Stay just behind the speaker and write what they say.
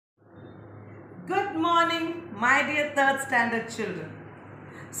Good morning, my dear third standard children.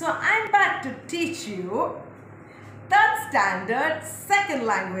 So I'm back to teach you third standard second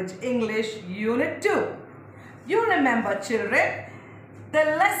language English unit 2. You remember children, the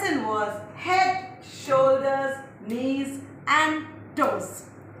lesson was head, shoulders, knees and toes.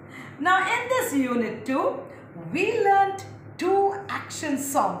 Now in this unit 2, we learnt two action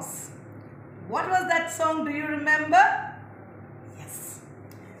songs. What was that song? Do you remember? Yes.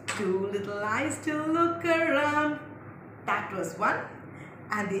 Two little eyes to look around. That was one.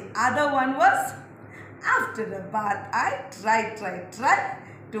 And the other one was, after the bath, I try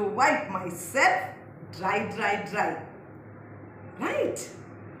to wipe myself dry. Right?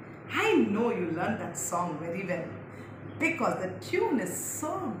 I know you learned that song very well because the tune is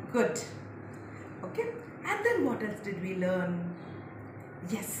so good. Okay? And then what else did we learn?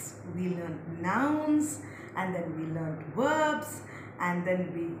 Yes, we learned nouns and then we learned verbs and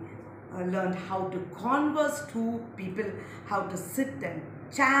then we learned how to converse to people, how to sit and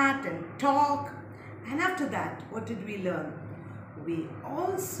chat and talk. And after that, what did we learn? We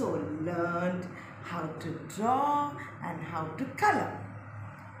also learned how to draw and how to color.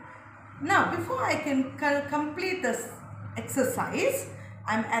 Now, before I can complete this exercise,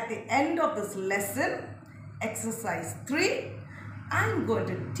 I'm at the end of this lesson, exercise 3. I'm going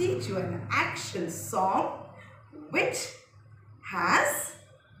to teach you an action song which has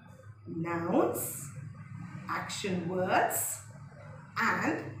nouns, action words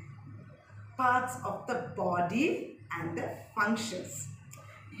and parts of the body and the functions.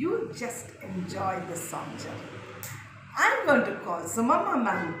 You just enjoy the song, children. I'm going to call Sumama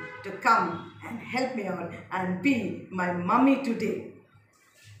ma'am to come and help me out and be my mummy today.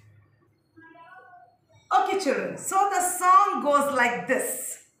 Okay children, so the song goes like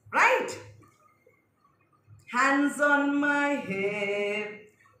this, right? Hands on my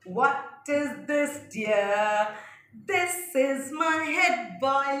hip, what is this dear? This is my head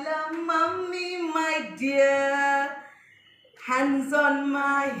boiler, mummy my dear. Hands on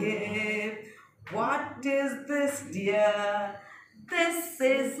my hip, what is this dear? This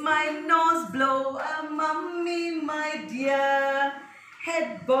is my nose blower, mummy my dear.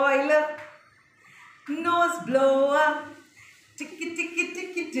 Head boiler, nose blower, ticky ticky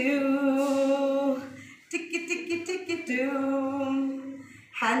ticky doo, ticky ticky ticky doo.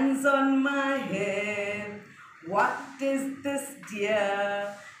 Hands on my head, what is this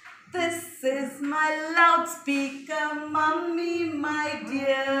dear? This is my loudspeaker, mummy my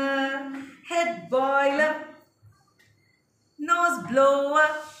dear. Head boiler, nose blower,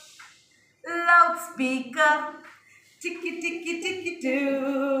 loudspeaker, ticky ticky ticky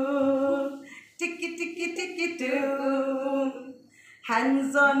doo, ticky ticky ticky doo.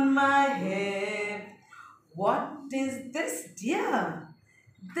 Hands on my head, what is this dear?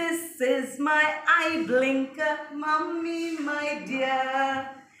 This is my eye blinker, mummy my dear.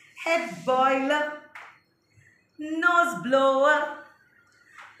 Head boiler, nose blower,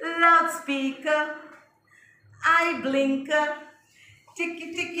 loudspeaker, eye blinker,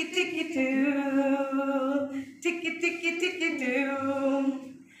 ticky ticky ticky doo, ticky ticky ticky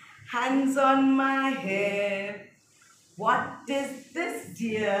doo. Hands on my head, what is this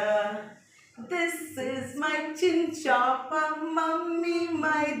dear? This is my chin chopper, mummy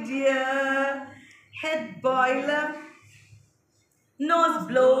my dear. Head boiler, nose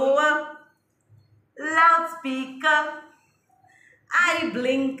blower, loudspeaker, eye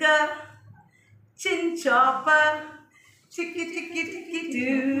blinker, chin chopper, ticky ticky ticky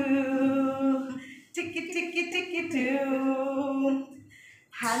doo, ticky ticky ticky doo.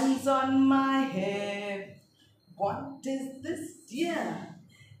 Hands on my head, what is this dear?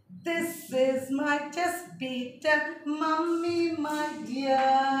 This is my chest beater, mummy my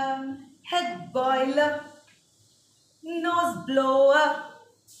dear. Head boiler, nose blower,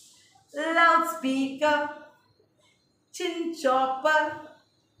 loudspeaker, chin chopper,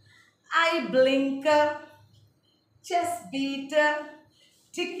 eye blinker, chest beater,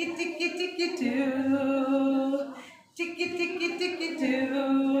 ticky ticky ticky doo, ticky ticky ticky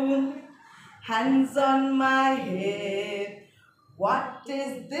doo. Hands on my head, what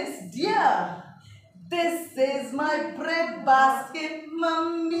is this dear? This is my bread basket,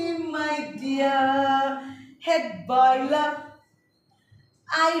 mummy my dear. Head boiler,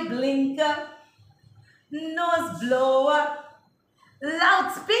 eye blinker, nose blower,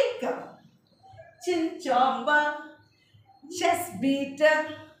 loudspeaker, chin chopper, chest beater,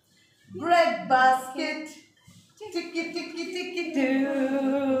 bread basket, ticky ticky ticky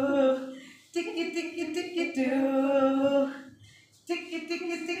doo, ticky ticky ticky doo, ticky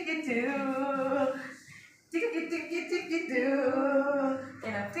ticky ticky doo, ticky ticky ticky doo,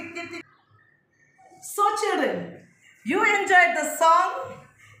 ticky ticky. So children, you enjoyed the song.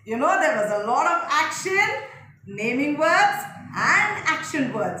 You know there was a lot of action, naming words and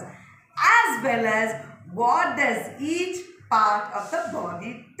action words, as well as what does each part of the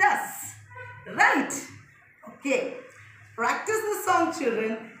body does. Right? Okay. Practice the song,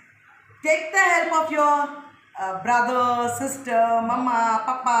 children. Take the help of your brother, sister, mama,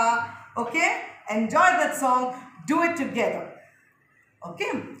 papa. Okay? Enjoy that song. Do it together.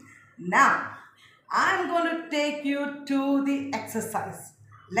 Okay? Now, I'm going to take you to the exercise.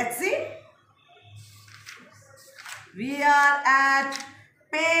 Let's see. We are at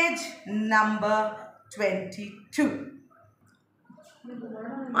page number 22.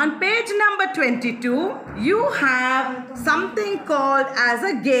 On page number 22, you have something called as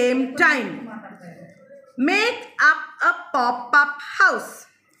a game time. Make up a pop-up house.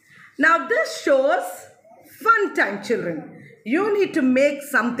 Now this shows fun time, children. You need to make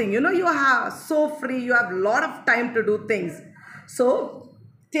something. You know, you are so free. You have a lot of time to do things. So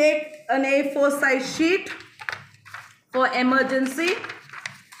take an A4 size sheet for emergency.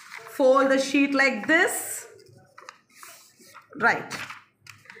 Fold the sheet like this. Right.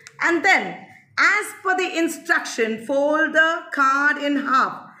 And then, as per the instruction, fold the card in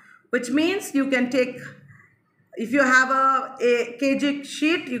half. Which means you can take, if you have a kg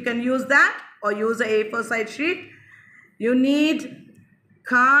sheet, you can use that or use a A4 size sheet. You need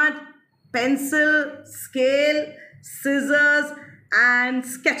card, pencil, scale, scissors and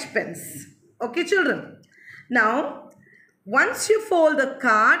sketch pens. Okay, children. Now, once you fold the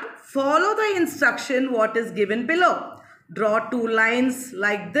card, follow the instruction what is given below. Draw two lines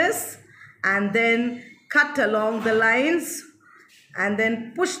like this and then cut along the lines and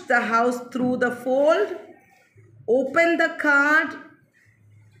then push the house through the fold. Open the card,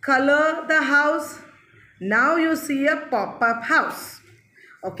 color the house. Now you see a pop-up house.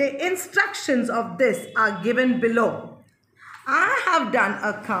 Okay, instructions of this are given below. I have done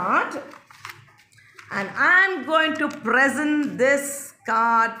a card and I am going to present this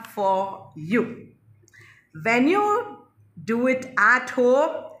card for you. When you do it at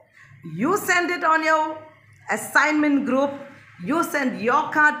home, you send it on your assignment group, you send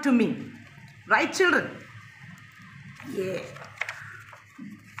your card to me. Right, children? Yeah.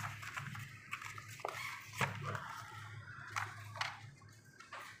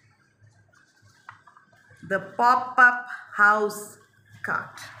 The pop-up house card.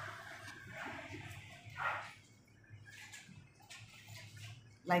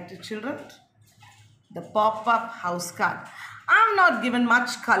 Like it, children? The pop-up house card. I'm not given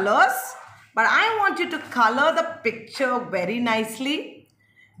much colors, but I want you to color the picture very nicely.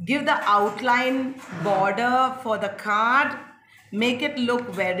 Give the outline border for the card. Make it look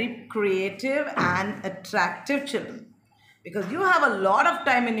very creative and attractive, children. Because you have a lot of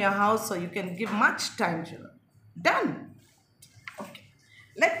time in your house, so you can give much time, children. Done. Okay.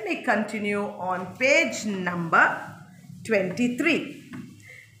 Let me continue on page number 23.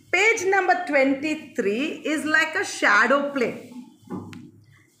 Page number 23 is like a shadow play.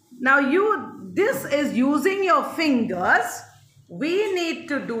 Now this is using your fingers. We need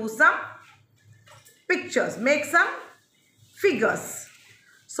to do some pictures, make some figures.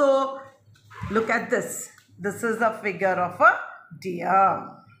 So look at this. This is a figure of a deer.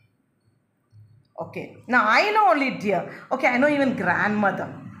 Okay, now I know only deer. Okay, I know even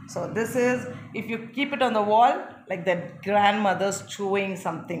grandmother. So this is, if you keep it on the wall, like that grandmother's chewing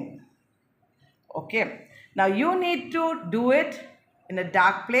something. Okay, now you need to do it in a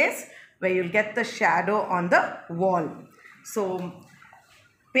dark place where you'll get the shadow on the wall. So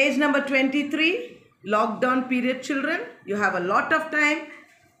page number 23, lockdown period, children. You have a lot of time.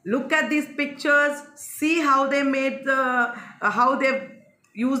 Look at these pictures. See how they made how they've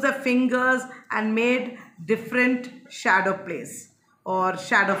used their fingers and made different shadow plays or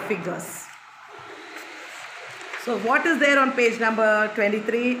shadow figures. So what is there on page number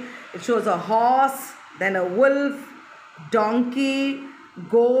 23? It shows a horse, then a wolf, donkey,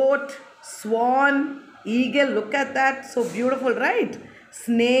 goat, swan, eagle. Look at that. So beautiful, right?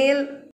 Snail,